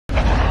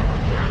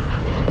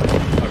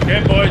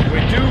Okay, boys, we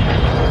do.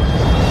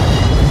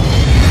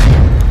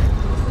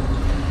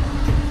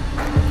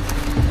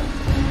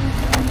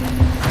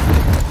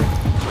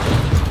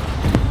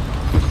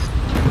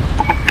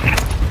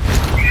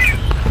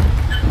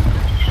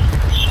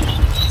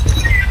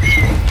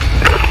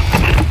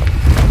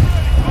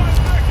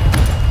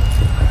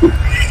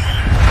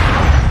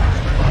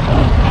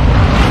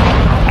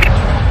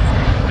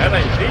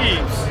 LA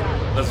Thieves,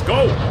 let's go.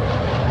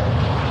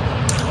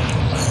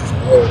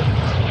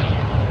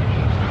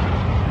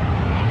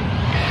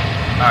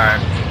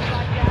 Alright.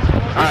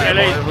 Alright,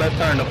 LA? boys, let's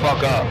turn the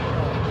fuck up.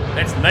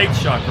 That's Night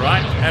Shot,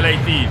 right?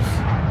 LA Thieves.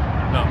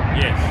 No,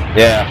 yes.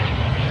 Yeah.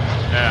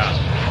 Yeah.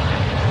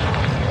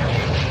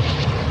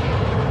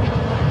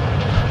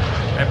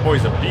 That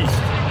boy's a beast.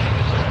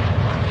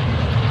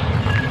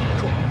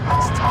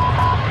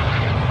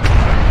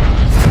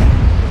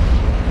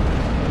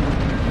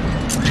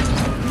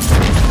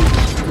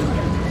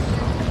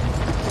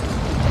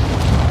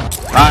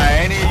 Alright,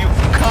 any of you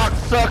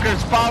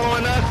cocksuckers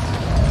following us?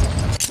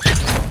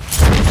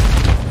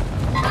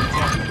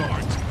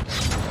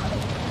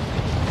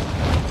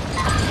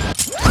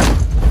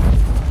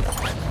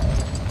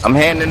 I'm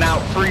handing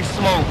out free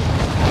smoke.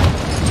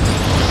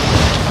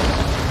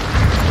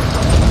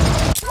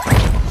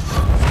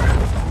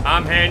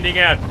 I'm handing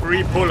out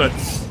free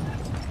bullets.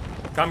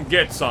 Come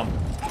get some.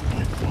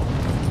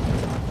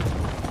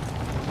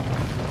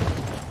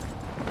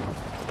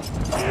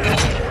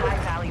 High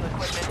value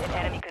equipment in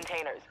enemy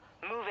containers.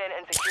 Move in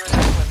and secure the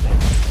equipment.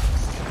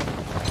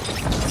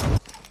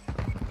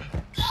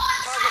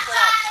 Target set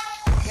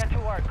up. Get to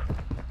work.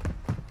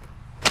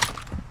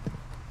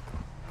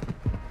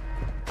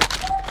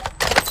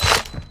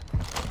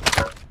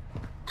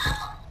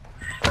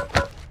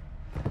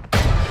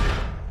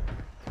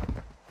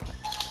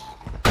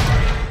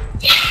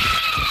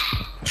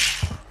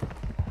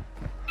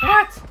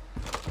 What?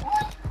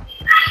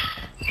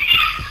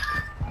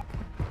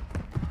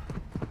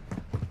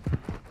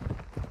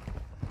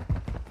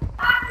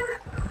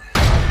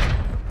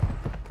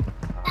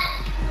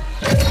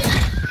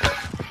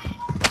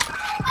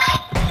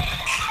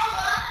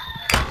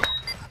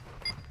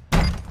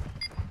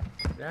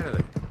 Get out of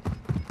there.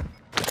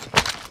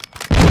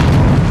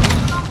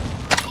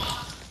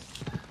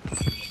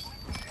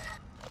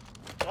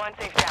 One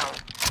safe down.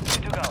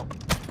 Two to go.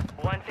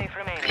 One safe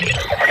remaining.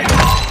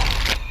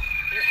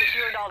 You've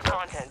secured all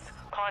contents.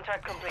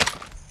 Contract complete.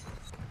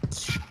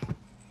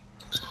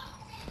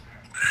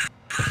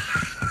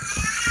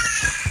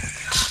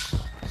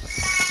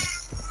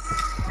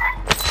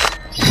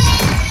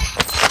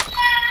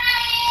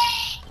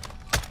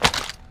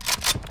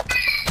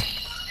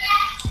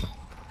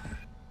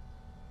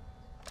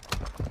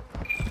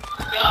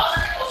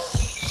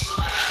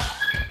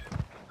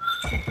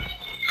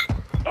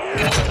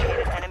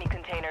 Enemy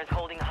containers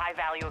holding high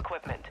value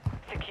equipment.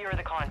 Secure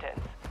the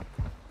contents.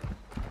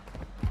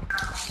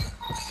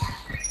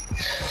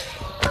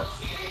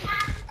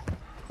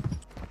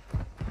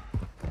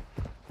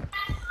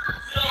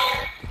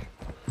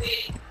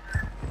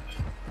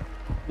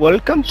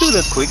 Welcome to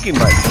the Quickie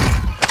Mart.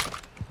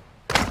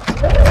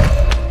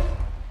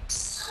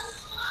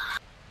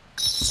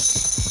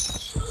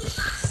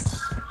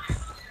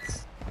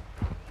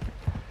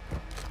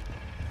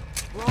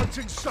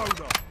 Planting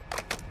soda.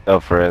 Oh,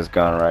 Fred's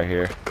gone right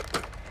here.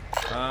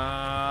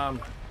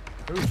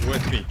 Who's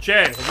with me?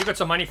 Chad, have you got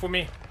some money for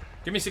me?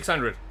 Give me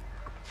 600.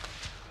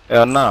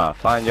 Hell nah,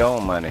 find your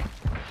own money.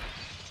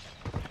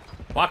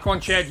 Why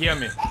can't Chad hear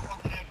me?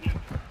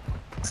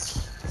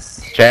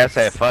 Chad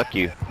said fuck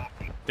you.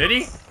 Did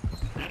he?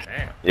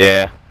 Damn.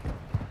 Yeah.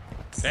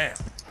 Damn.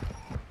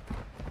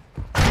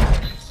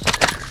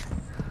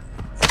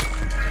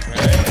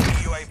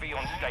 UAV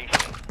on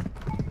station.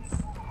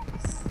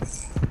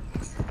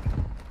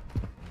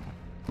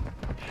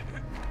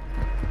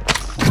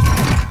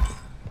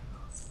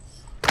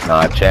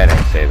 Nah, Chad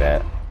ain't say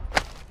that.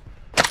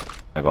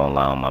 I'm gonna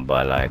lie on my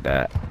butt like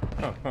that.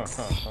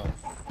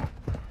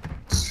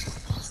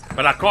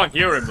 But I can't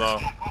hear him though.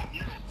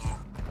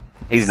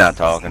 He's not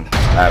talking.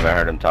 I haven't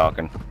heard him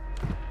talking.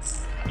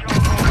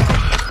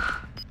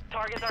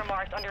 Targets are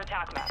marked under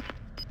attack map.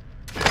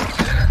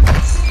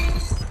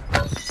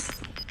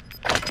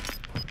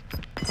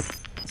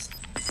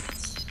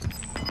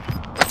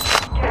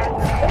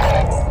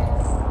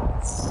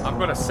 I'm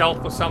gonna sell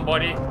for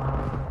somebody.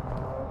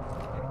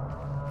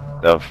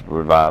 The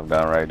revive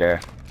gun right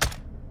there.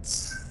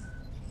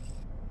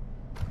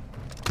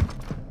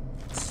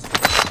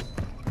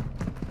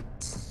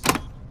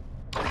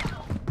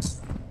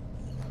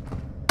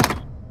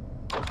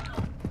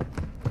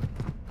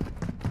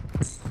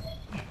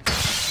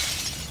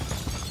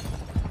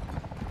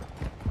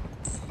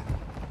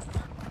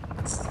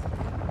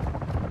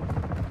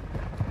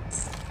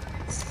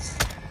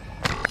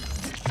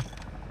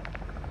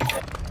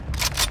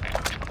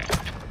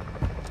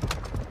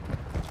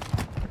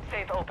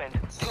 Safe opened.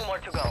 Two more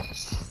to go.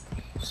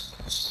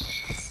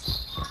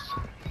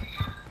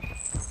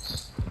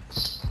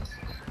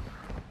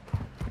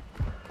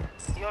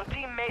 Your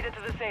team made it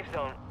to the safe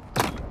zone.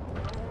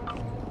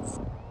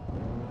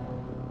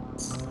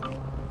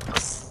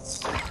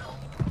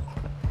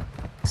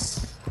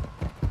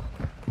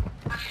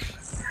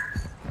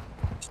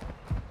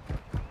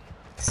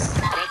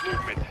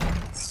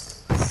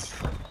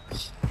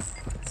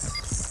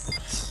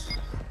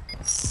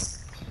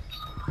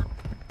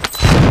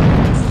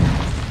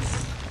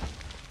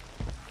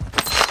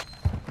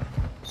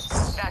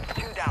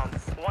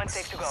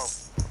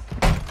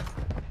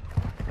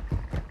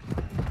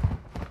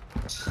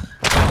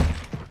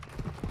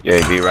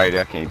 Yeah, be right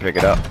there. Can you pick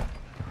it up?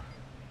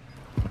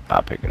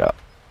 I'll pick it up.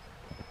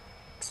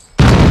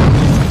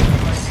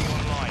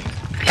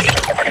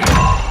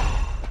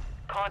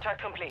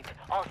 Contract complete.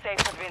 All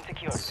safes have been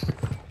secured.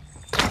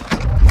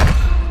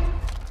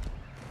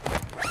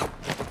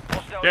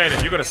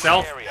 Jaden, you got a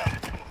self?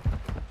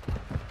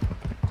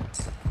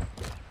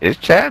 Is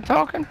Chad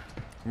talking?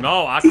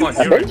 No, I can't I've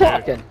hear been him.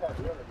 talking.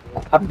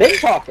 I've been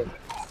talking.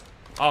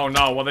 Oh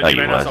no, well then No, you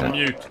you made us on wasn't.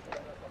 mute.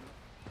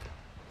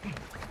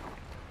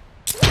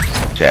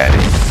 Chad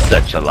is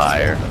such a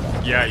liar.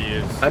 Yeah, he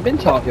is. I've been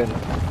talking.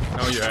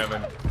 No, you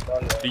haven't.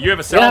 Do you have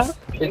a self?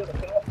 Yeah.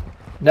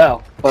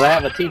 No, but I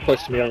have a team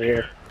pushing me over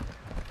here.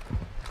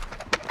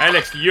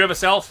 Alex, do you have a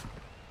self?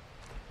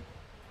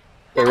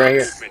 They're right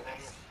here.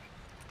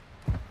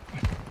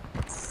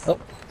 Oh,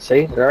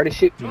 see? They're already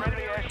shooting me.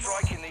 Friendly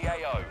airstrike in the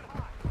AO.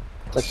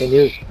 It's like they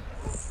knew. Strike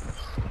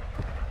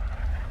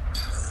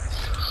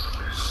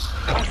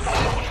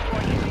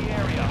in the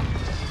area.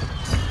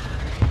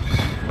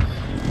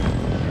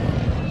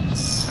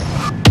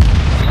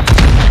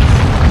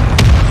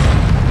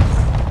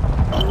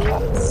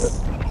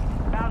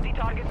 Bounty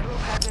target group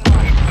has been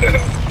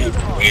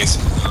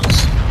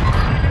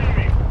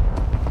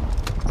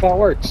That's how it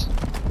works.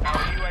 Our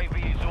UAV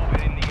is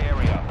orbiting the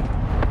area.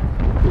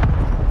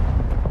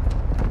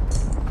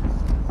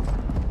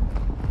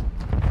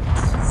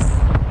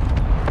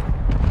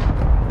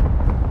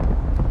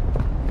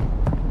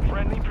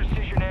 Friendly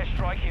precision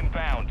airstrike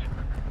inbound.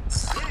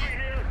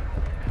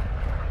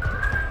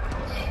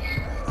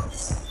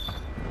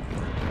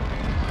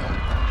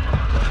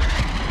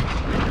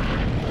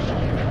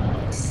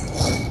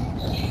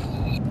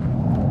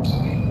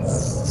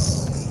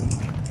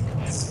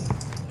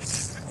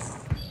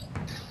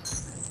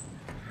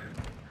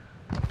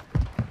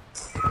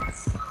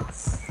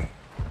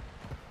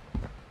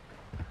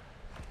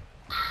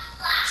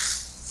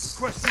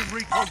 Requesting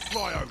recon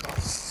flyover.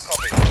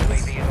 Copy.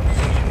 UAV is on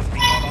station.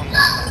 Recon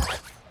online.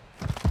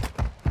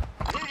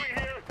 Moving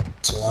here.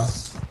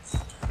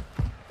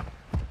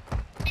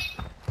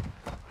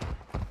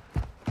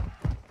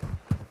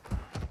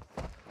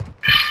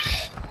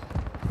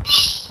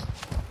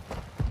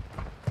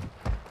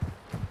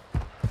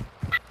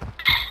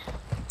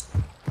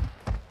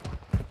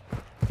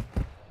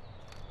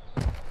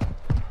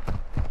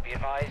 Be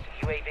advised,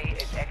 UAV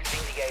is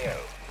exiting the AO.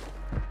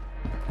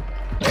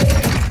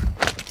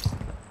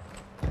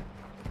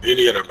 Did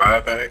he get a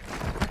buyback?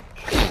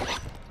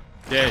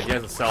 Yeah, he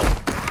has a self.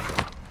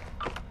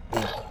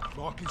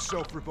 Marking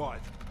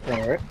self-revive.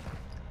 Alright.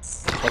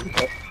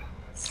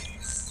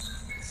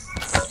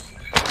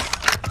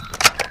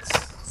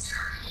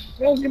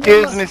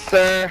 Excuse me,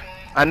 sir.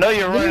 I know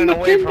you're running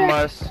away from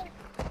us.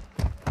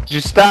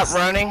 Just stop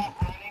running.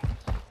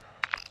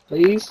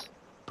 Please.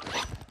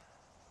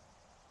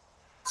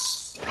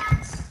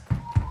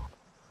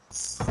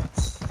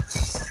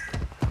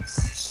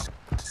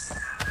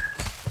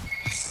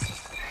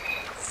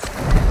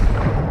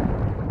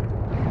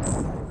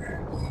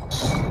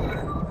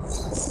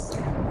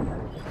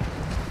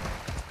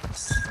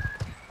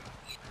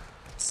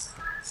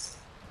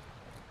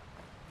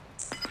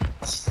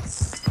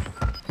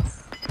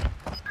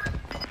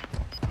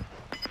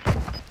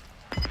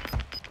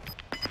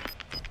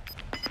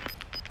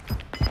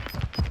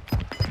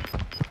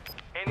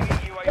 Enemy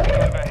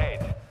UAV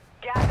overhead.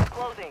 Gas is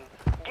closing.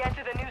 Get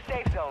to the new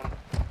safe zone.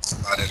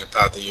 I didn't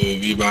thought the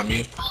UAV by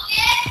me.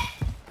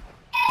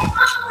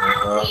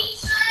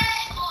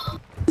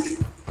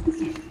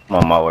 I'm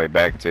on my way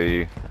back to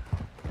you.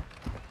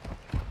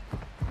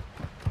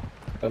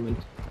 Coming.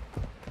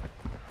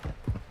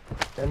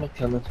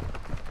 Coming.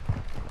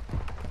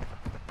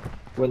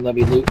 Wouldn't let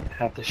me loot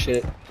half the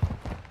shit.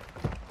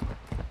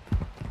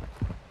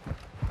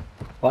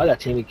 Why that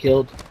team he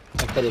killed?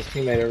 I killed his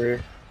teammate over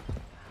here.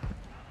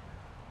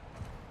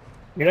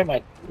 You're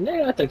not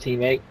their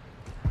teammate.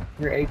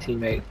 You're a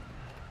teammate.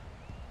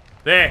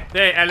 There,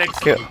 Alex.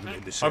 Kill.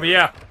 Over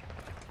here.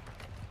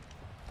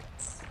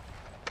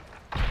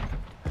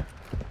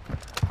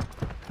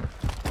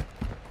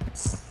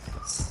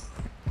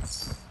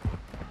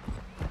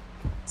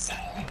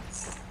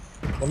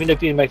 Let me know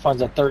if anybody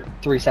finds a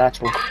 3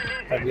 satchel.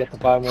 I'd get to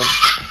buy one.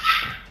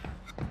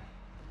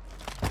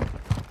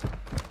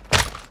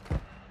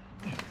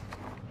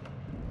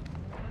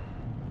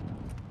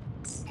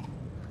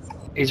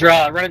 He's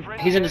running.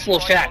 He's in this little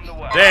shack.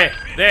 There,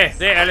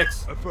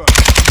 Alex. Affirm.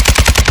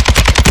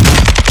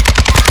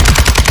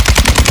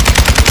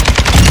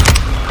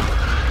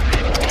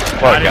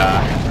 Poor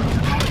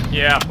guy.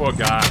 Yeah, poor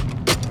guy.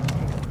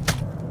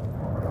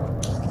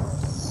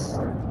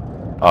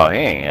 Oh, he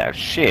ain't have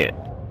shit.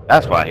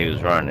 That's why he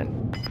was running.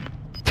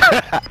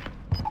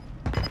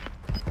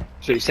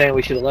 So you're saying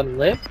we should have let him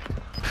live?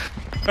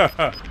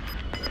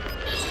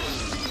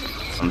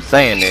 I'm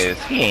saying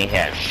is, he ain't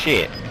have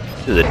shit.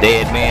 He's a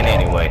dead man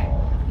anyway.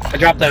 I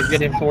dropped that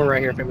good M4 right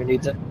here if anyone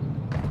needs it.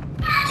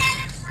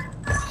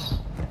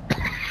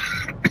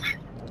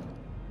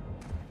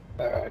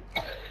 Alright.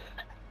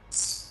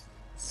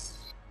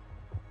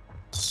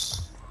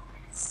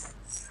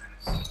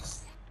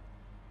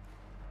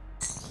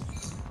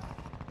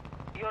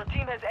 Your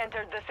team has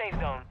entered the safe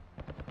zone.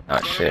 Oh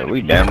shit,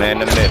 we damn near in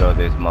the middle of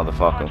this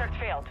motherfucker. Contract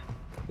failed.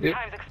 Yep.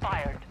 Time's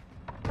expired.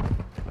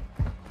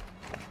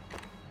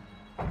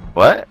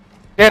 What?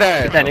 Get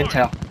out. Get that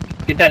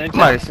intel. Get that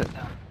Somebody intel. said,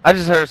 I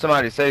just heard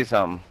somebody say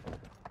something.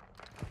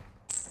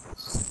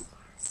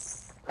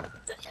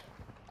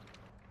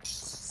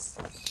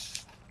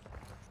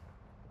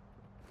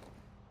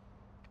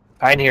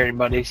 I didn't hear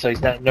anybody, so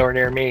he's not nowhere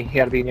near me. He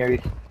got to be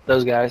near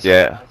those guys.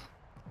 Yeah.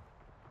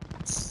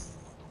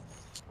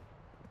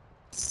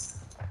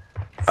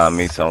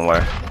 Me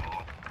somewhere.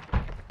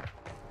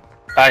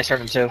 I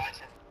heard him too.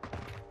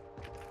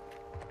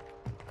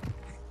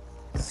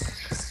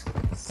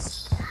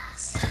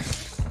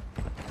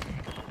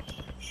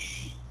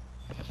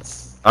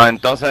 Ah,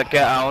 entonces, ¿a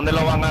dónde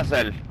lo van a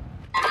hacer?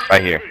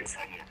 Right here.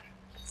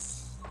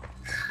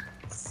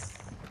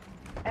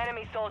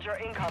 Enemy soldier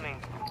incoming.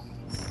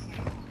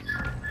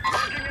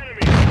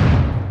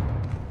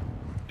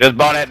 Just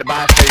bought at the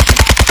buy station.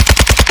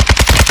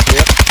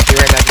 Yep, he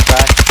ran back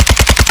inside.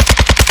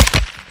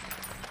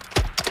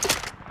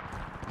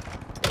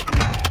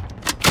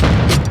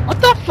 What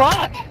the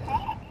fuck?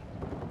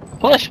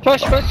 Push,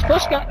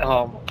 gun.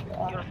 Oh my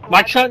god.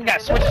 My gun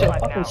got switched to a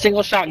fucking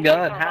single shot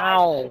gun.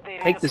 How?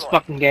 Hate this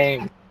fucking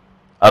game.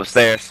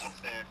 Upstairs.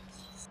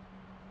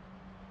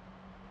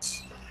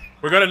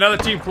 We got another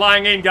team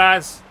flying in,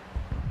 guys.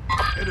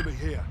 Enemy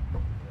here.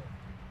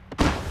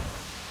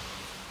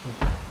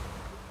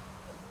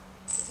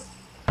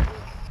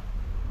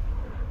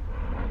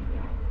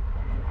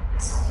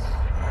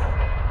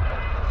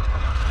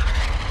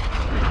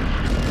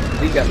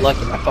 We got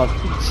lucky. My fucking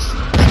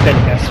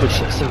spinning got switched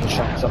to a single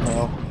shot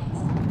somehow.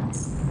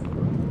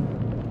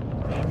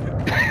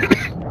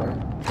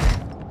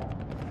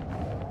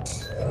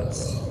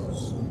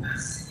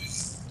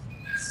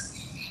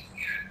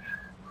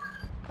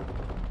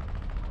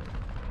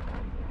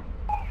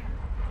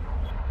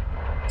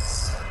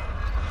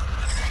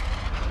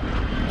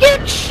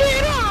 Get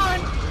shit on!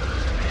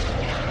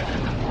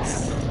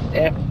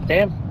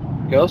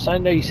 Damn. Ghost, I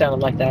know you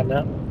sounded like that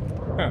now.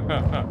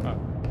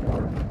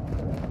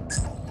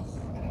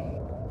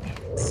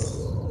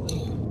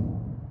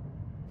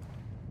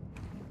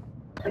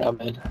 Right on,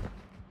 man.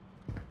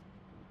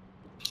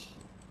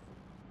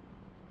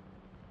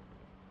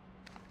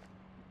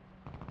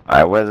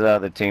 Alright, where's the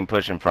other team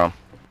pushing from?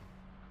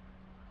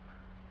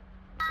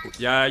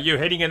 Yeah, you're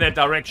heading in that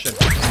direction.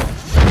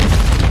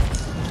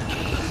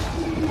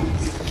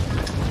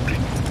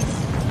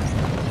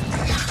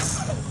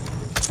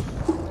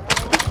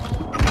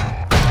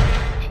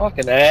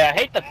 Fucking I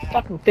hate the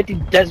fucking 50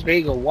 Desert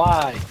Eagle.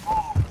 Why?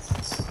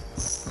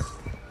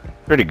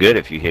 Pretty good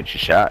if you hit your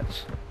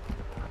shots.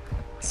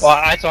 Well,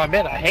 that's what I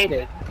meant. I hate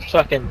it.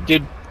 Fucking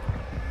dude.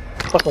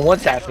 Fucking one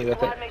tapped me with it.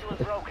 Squadmate was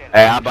broken.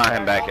 Hey, I'll buy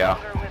him back, y'all.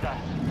 No longer with us.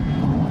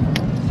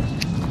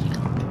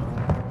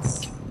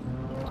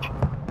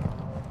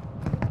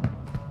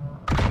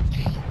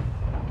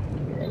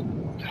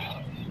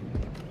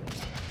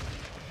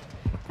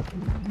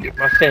 Get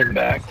my fin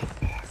back.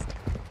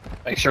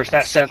 Make sure it's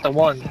not set at the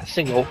one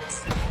single.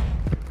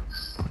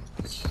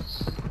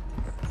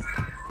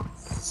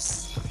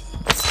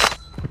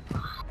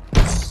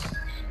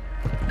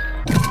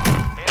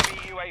 Enemy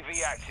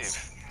UAV active.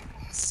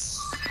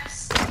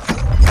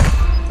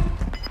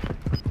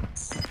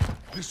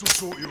 This will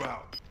sort you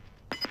out.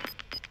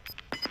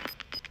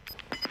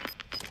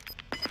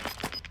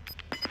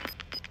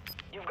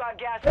 You've got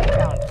gas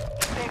inbound.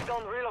 Safe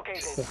zone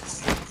relocated.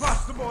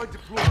 Cluster mine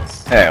deployed.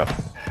 Hell.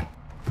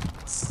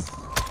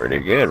 Pretty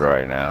good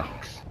right now.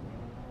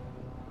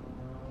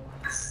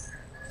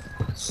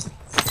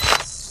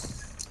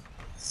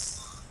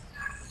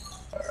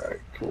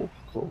 Alright, cool.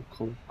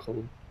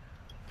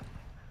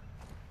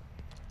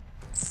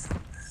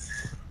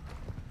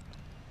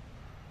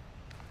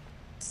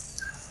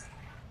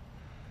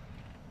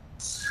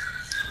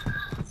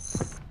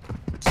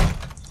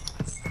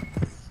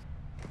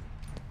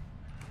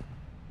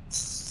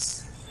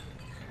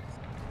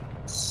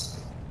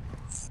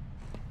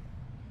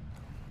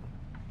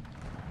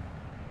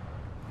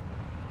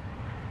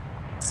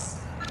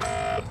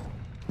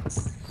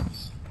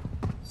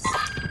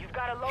 You've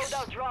got a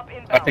loadout drop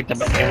inbound. I picked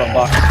up an ammo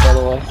box, by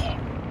the way.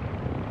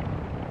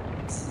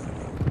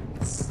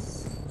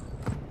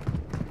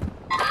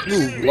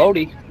 Ooh,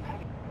 loady.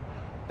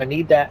 I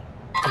need that.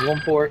 I'm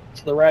going for it.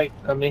 To the right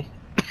of me.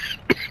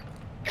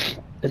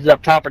 Is it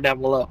up top or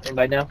down below?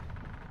 Anybody know?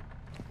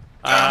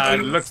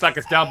 Looks like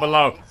it's down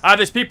below.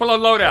 There's people on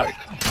loadout.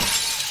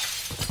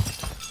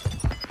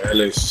 At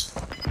least.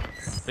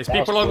 There's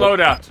people on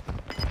loadout.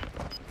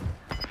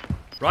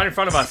 Right in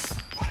front of us.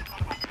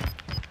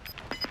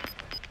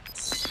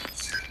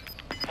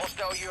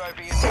 Hostile UAV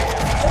in the air.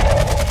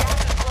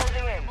 Gas is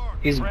closing in.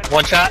 He's Red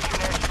one shot.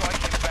 precision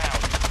airstrike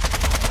inbound.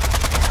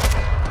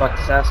 Fuck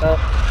his ass up.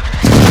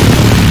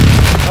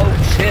 Oh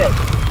shit.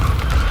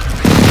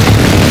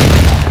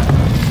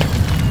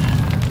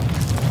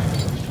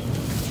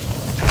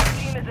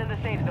 Team is in the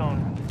safe zone.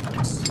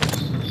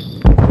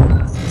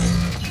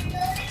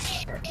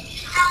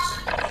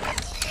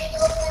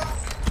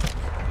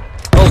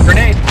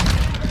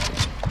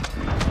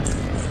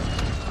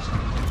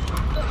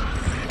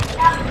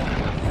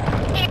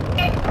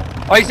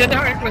 Oh, he's in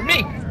there with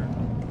me.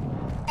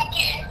 What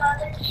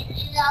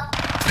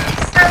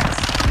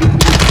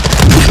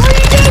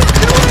are you guys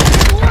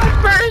doing? One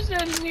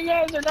person. You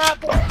guys are not.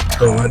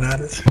 Going at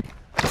it.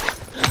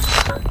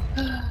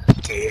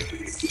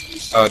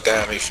 Oh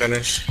damn, he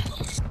finished.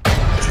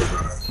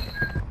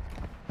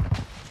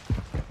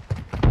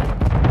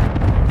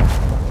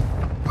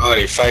 Oh,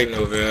 they fighting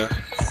over here.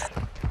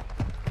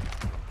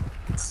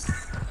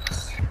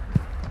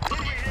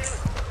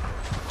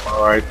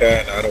 All right,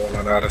 there. The other one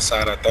on the other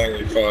side. I think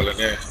we falling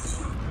in.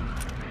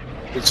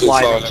 It's Two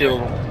wide falling too.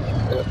 in.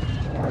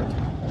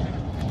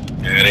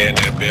 Yeah, they in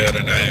that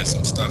building. I had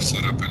some stuff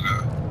set up in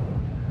there.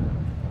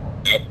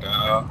 Yep,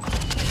 now.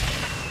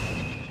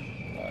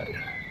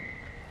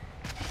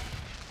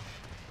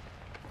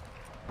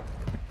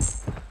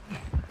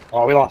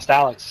 Oh, we lost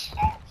Alex.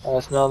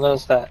 Alex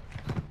knows that.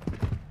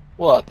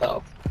 What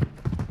the?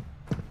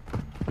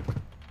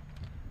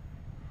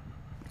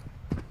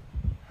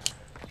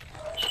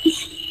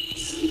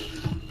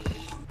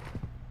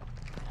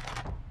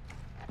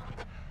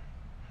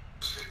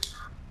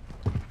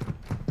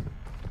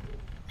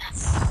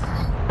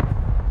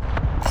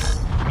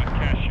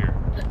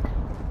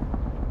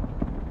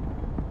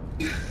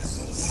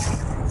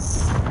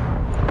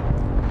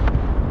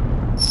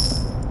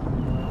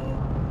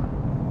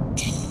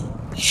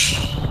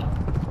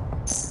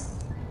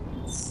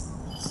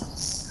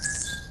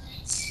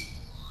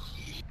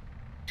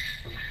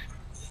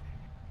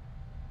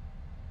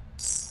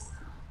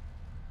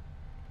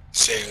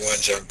 Seeing one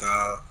jump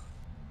down.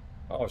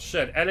 Oh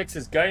shit,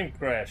 Alex's game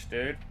crashed,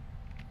 dude.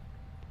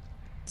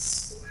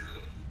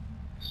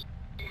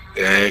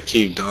 Yeah, they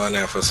keep doing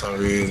that for some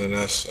reason.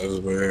 That's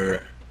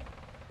weird.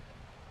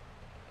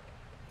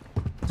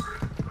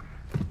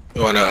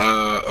 You wanna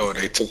oh,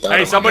 they took that.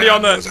 Hey, somebody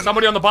on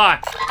the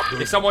bar.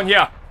 There's someone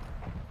here.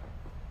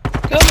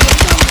 Coming.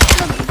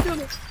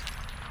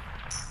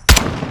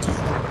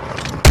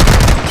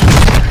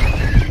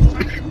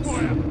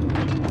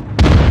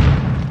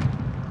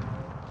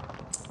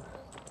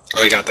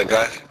 Oh, you got the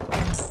guy?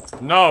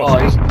 No. Oh,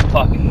 he's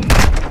fucking.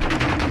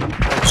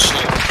 Oh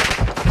shit.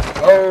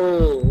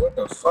 Oh, what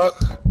the fuck?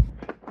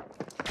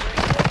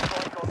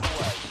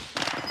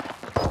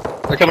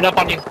 They're coming up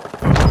on you.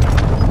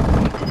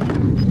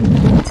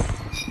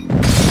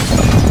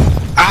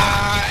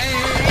 Ah,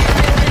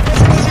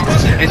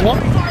 hey. Here's one.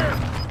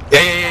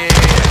 Yeah.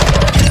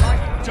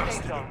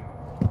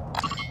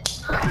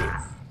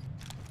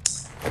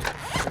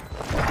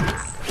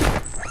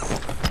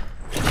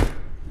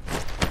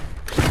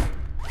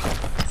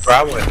 Bro,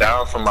 I went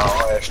down from my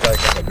own strike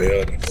in the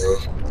building, bro.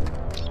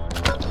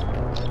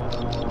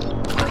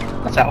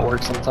 That's how it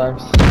works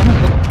sometimes.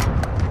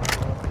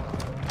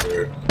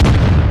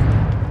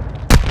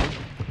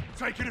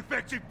 Taking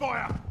effective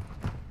fire.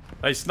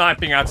 They're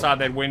sniping outside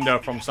that window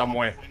from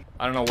somewhere.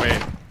 I don't know where.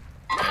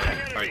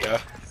 Right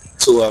there.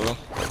 Two of them.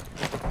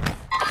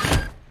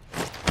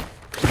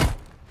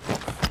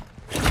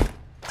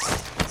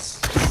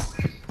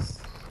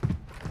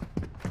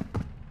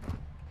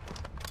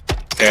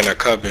 They're in a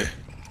cubby.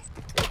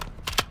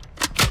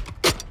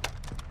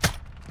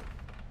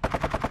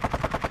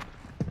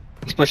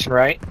 He's pushing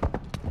right.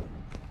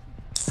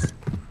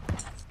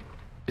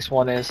 This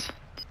one is.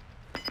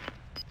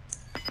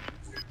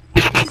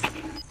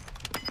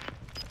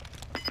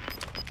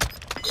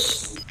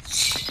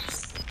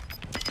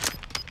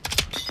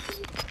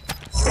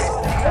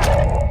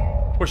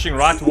 Pushing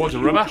right towards the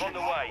river.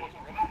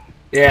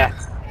 Yeah.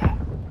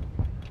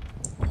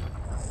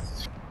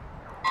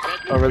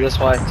 Over this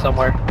way,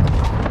 somewhere.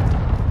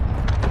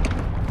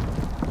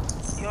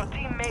 Your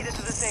team made it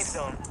to the safe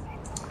zone.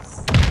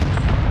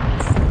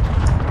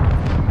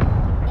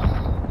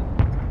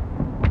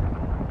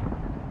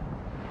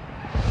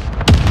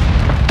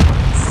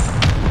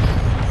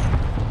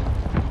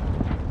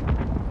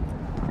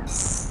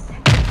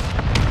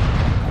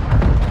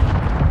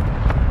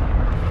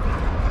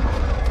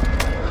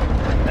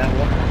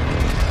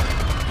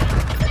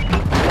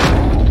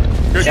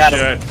 Good Got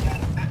shit.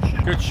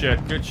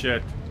 him. Good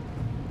shit.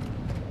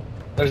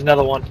 There's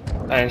another one.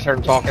 I just heard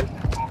him talking.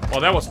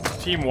 Well, that was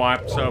team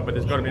wipe, so, but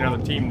there's got to be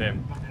another team there.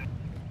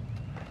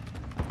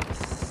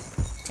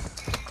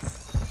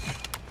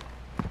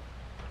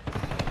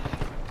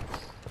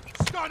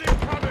 Stun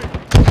incoming.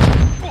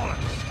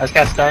 This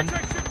guy's stunned.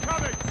 Protection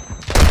incoming.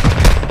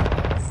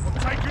 I'm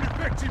taking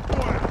effective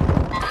fire.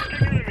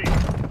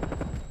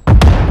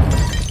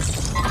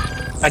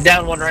 I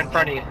downed one right in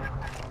front of you.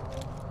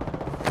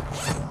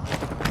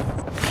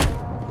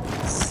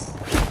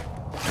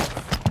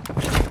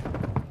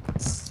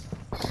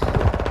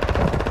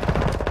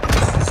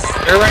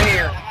 They're right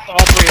here.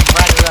 All three of them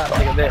riding up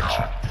like a bitch.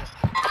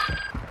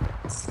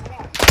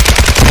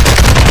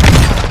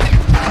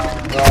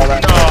 They're all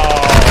right.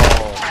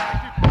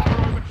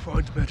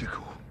 Find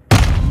medical.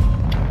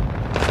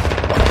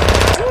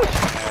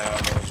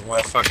 There's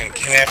one fucking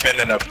camping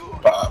in a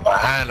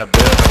behind the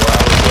building where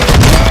I was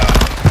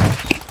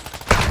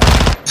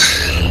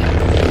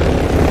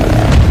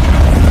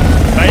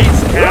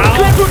Base cow.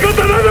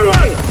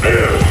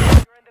 You're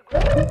in the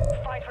group.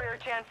 Fight for your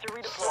chance to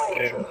redeploy.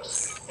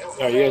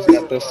 Alright, you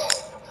guys got this.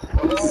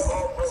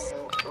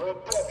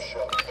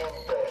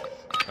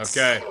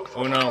 Okay,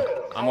 Uno,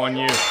 I'm on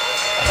you.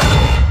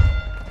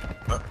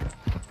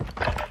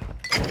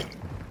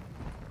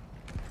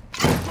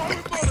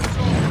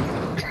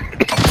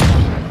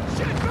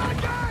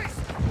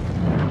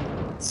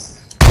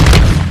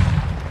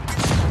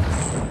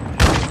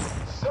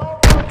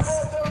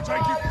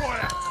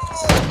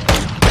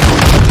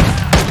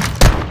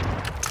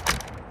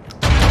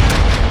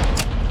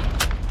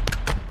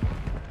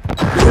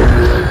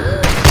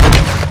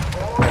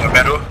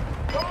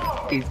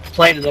 He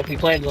planted up, he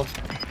planted up.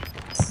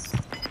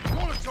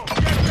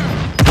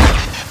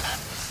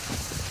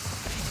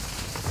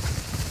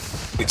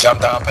 He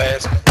jumped down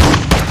past me.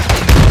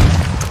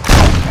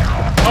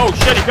 Oh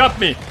shit, he got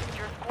me! Your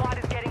squad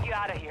is getting you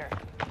out of here.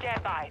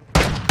 Stand by.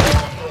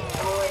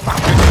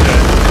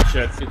 Good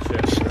shit, good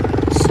shit.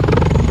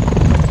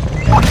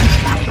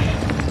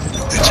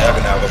 The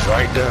juggernaut was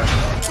right there.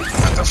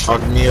 That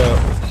fucked me up.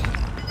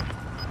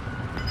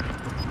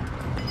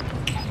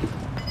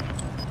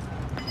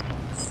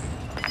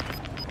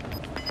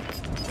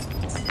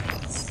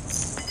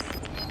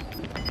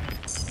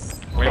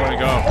 Where you wanna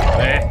go?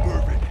 There?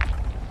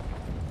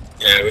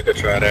 Yeah, we could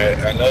try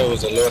that. I know it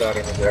was a loadout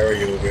in this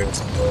area we'll be able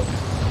to go.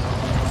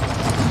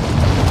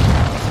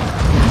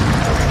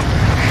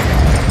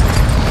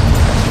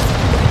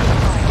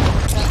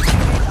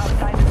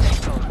 Outside the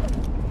safe zone.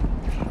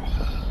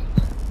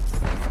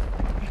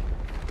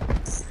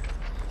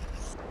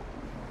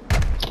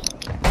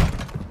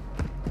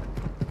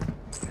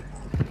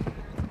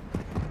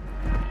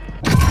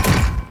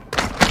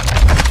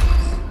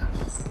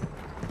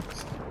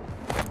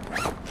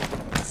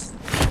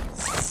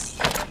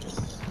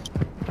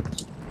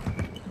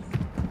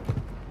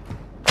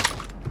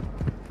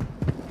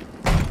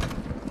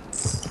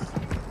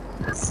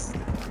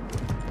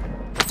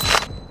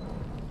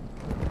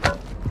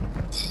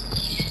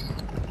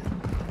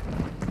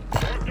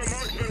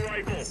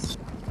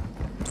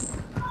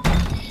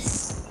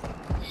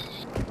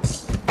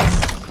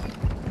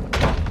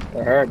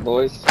 Alright,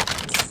 boys.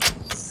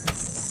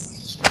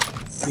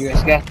 You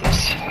guys got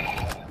this.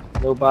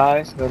 No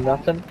buys, no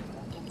nothing.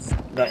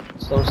 But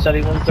slow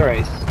steady wins the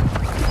race.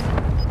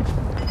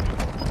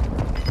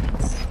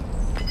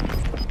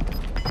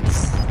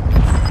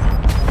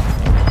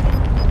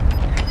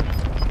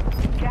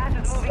 Gas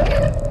is moving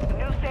in.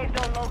 New safe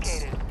zone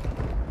located.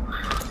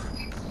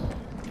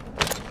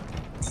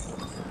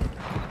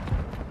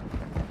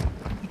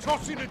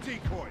 Tossing a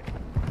decoy.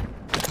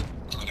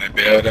 On that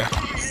building.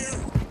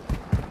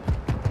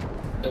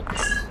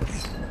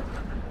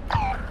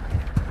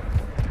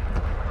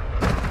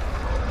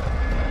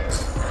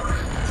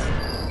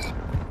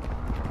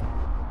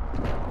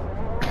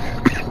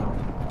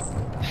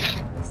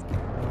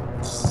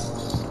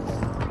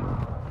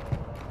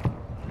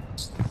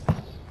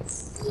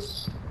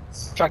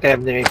 Not gonna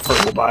have any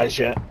purple buys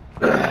yet.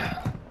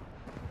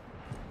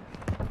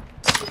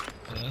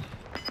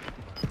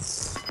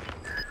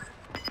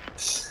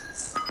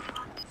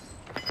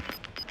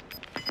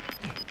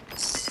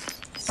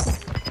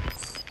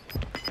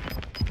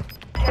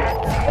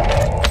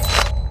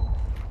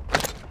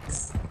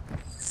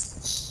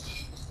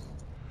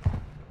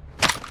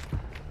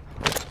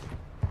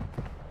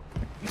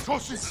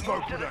 Tossing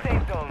smoke To the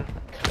grenade. safe zone.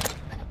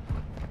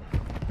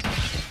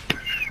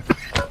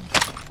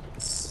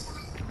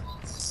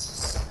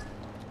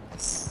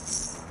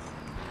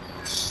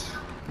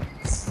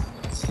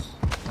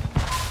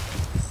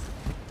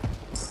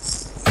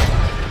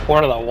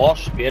 One of the walls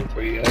should be in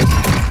for you guys.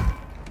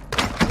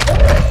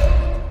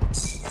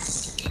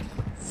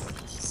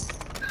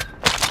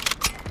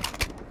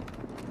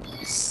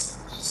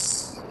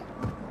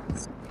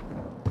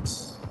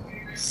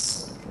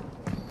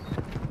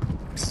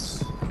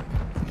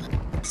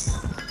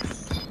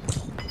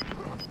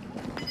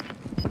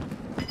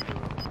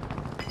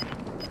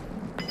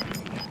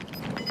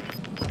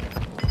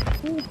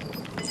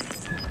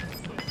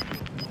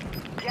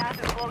 Gas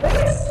is closing in.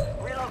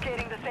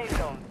 Relocating the safe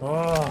zone.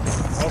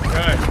 Oh,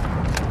 okay.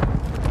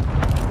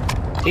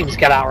 Teams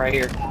got out right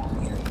here.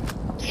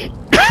 He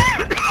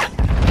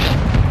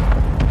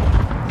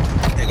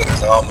got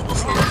his armor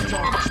before.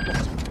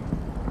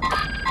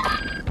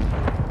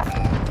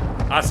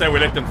 I say we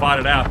let them fight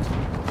it out.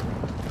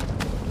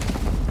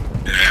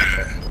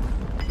 Yeah.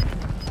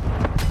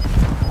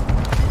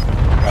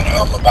 Run the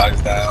armor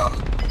bodies down.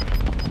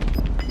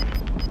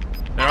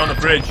 They're on the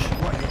bridge.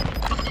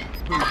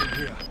 Moving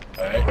here.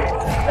 Alright.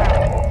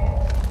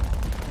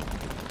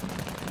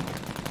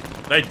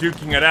 They're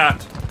duking it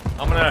out.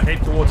 I'm gonna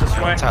head towards this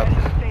way. Top. Heading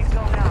to the safe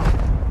zone now.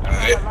 A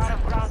Alright. lot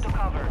of ground to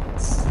cover.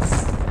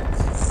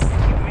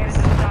 You've made it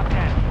to the top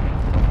 10.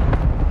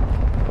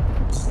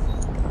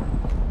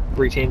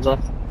 3 teams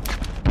left.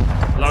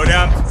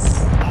 Loadout.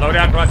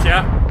 Loadout right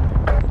here.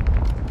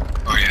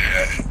 Oh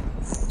yeah.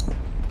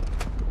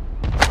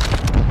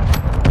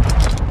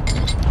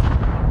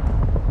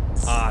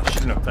 Ah, I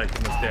shouldn't have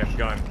taken this damn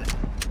gun.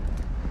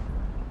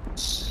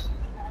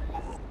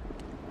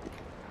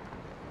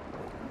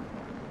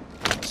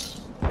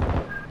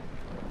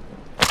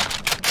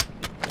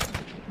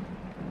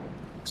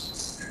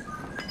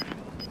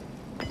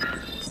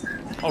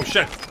 Oh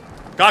shit!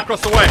 Guy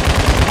across the way.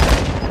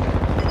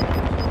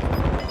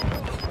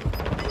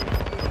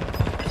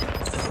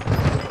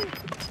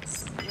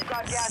 You've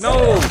got gas.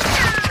 No!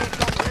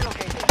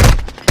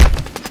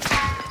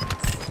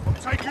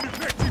 Taking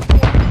effective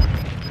fire.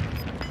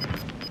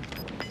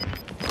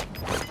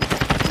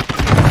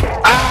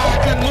 Ah, I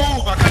couldn't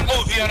move. I couldn't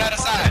move. He on the other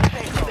side.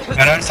 On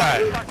the other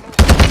side.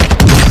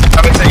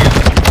 Coming to you.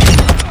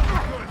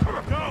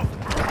 Go.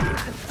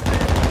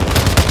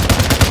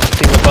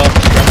 Team above.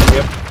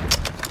 Yep.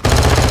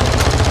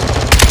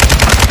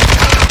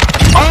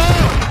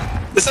 Oh!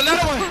 There's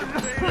another one.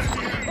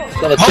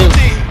 Another Whole two.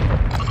 team.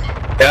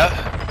 Yeah.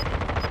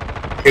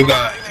 Keep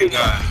going. Keep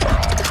going.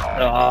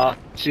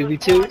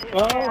 2v2.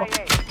 Oh,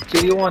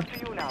 2v1. To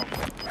you now.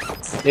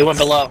 They went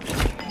below.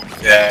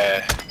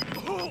 Yeah.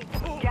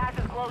 Gas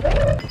is closing.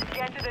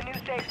 Get to the new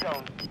safe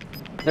zone.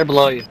 They're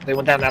below you. They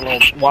went down that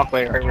little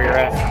walkway right where you're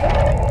at.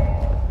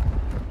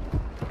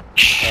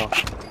 Oh.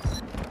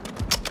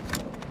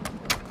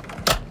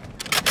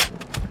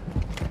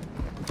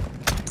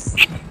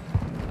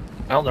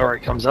 I don't know where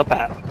it comes up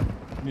at.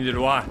 Neither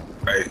do I.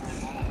 Right.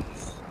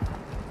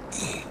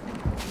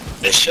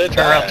 They should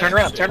Turn around, die. turn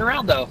around, turn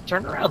around though.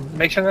 Turn around.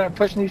 Make sure they're not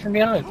pushing you from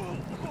behind.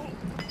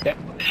 Yep.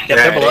 Yeah,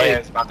 They're below yeah, you.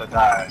 it's about to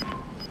die.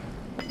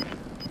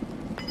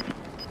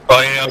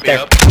 Oh, yeah, Right there.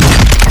 up.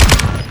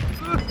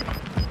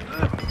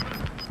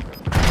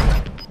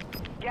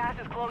 Gas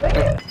is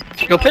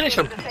closing. Go finish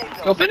him.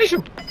 Go finish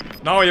him.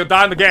 No, you'll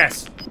die in the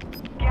gas.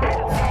 Gas is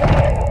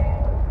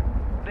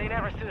closing. They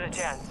never stood a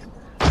chance.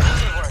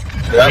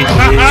 Good work.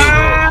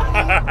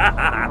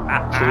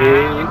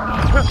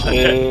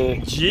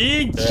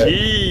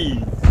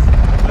 GG.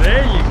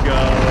 There you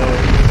go.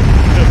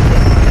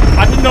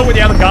 I didn't know where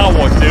the other guy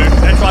was, dude.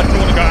 That's why I didn't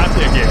want to go out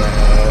there again.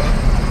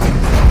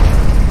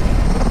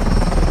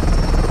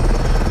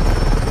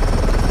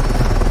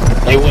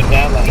 They went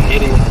down like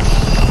idiots.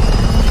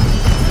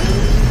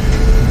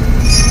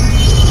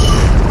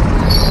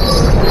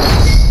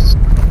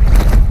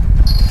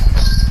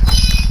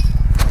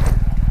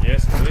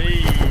 Yes,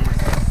 please.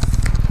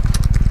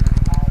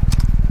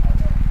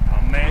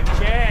 My man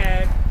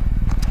Chad.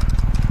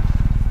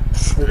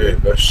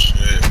 Shit, that's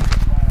shit.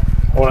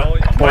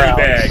 Money out.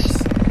 bags.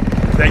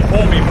 They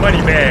call me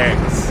money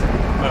bags.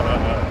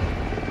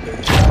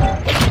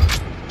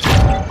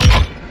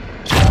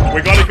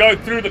 We gotta go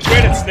through the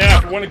credits now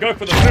if we want to go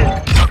for the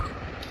nuke.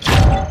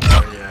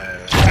 Oh,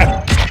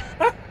 yeah.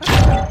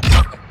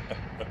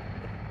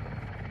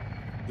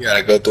 You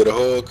gotta go through the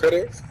whole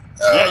credits?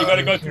 Yeah, you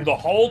gotta go through the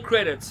whole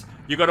credits.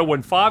 You gotta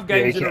win 5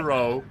 games in a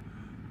row.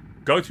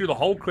 Go through the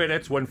whole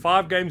credits, win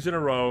 5 games in a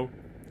row,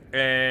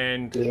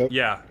 and Yep.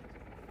 yeah.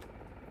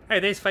 Hey,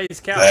 there's Face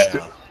Cow.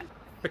 Damn.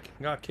 Freaking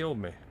guy killed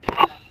me.